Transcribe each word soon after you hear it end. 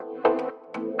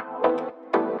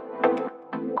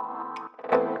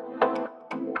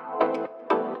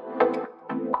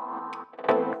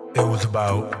was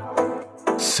about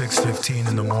 6:15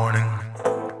 in the morning.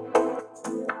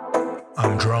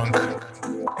 I'm drunk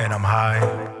and I'm high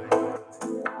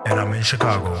and I'm in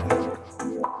Chicago.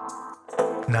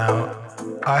 Now,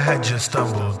 I had just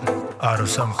stumbled out of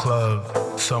some club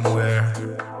somewhere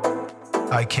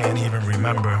I can't even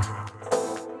remember.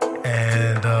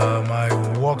 And I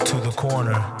walked to the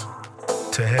corner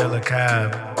to hail a cab.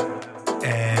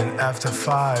 And after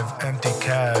 5 empty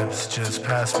cabs just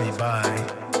passed me by,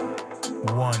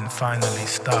 one finally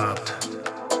stopped.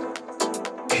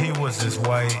 He was this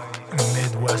white,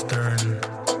 Midwestern,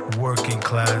 working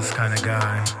class kind of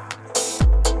guy.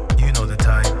 You know the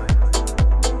type.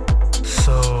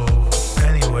 So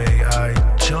anyway, I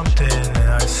jumped in and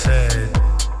I said,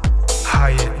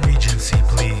 "Hyatt Regency,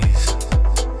 please."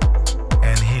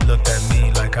 And he looked at me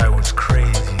like I was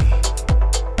crazy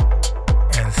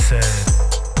and said,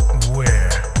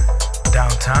 "Where?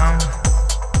 Downtown?"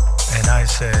 And I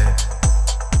said,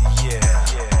 "Yeah."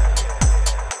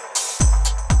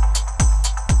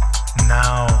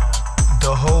 Now,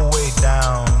 the whole way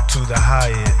down to the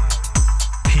Hyatt,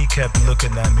 he kept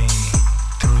looking at me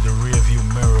through the rearview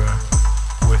mirror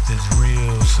with his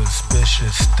real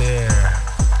suspicious stare.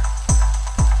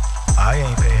 I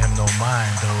ain't pay him no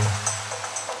mind though,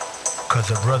 'cause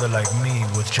a brother like me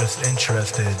was just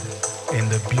interested in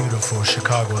the beautiful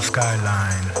Chicago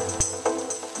skyline,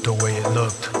 the way it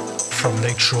looked from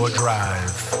Lakeshore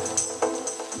Drive,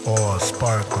 all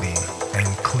sparkly and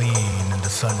clean in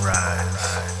the sunrise.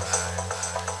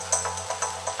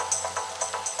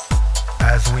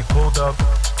 As we pulled up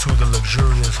to the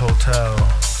luxurious hotel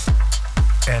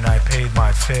and I paid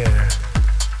my fare,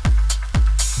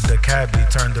 the cabbie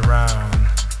turned around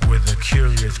with a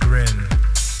curious grin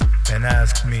and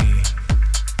asked me,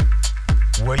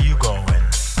 "Where you going?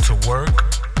 To work?"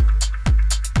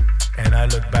 And I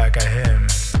looked back at him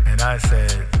and I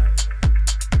said,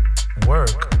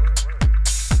 "Work?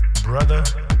 Brother,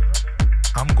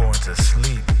 I'm going to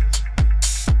sleep."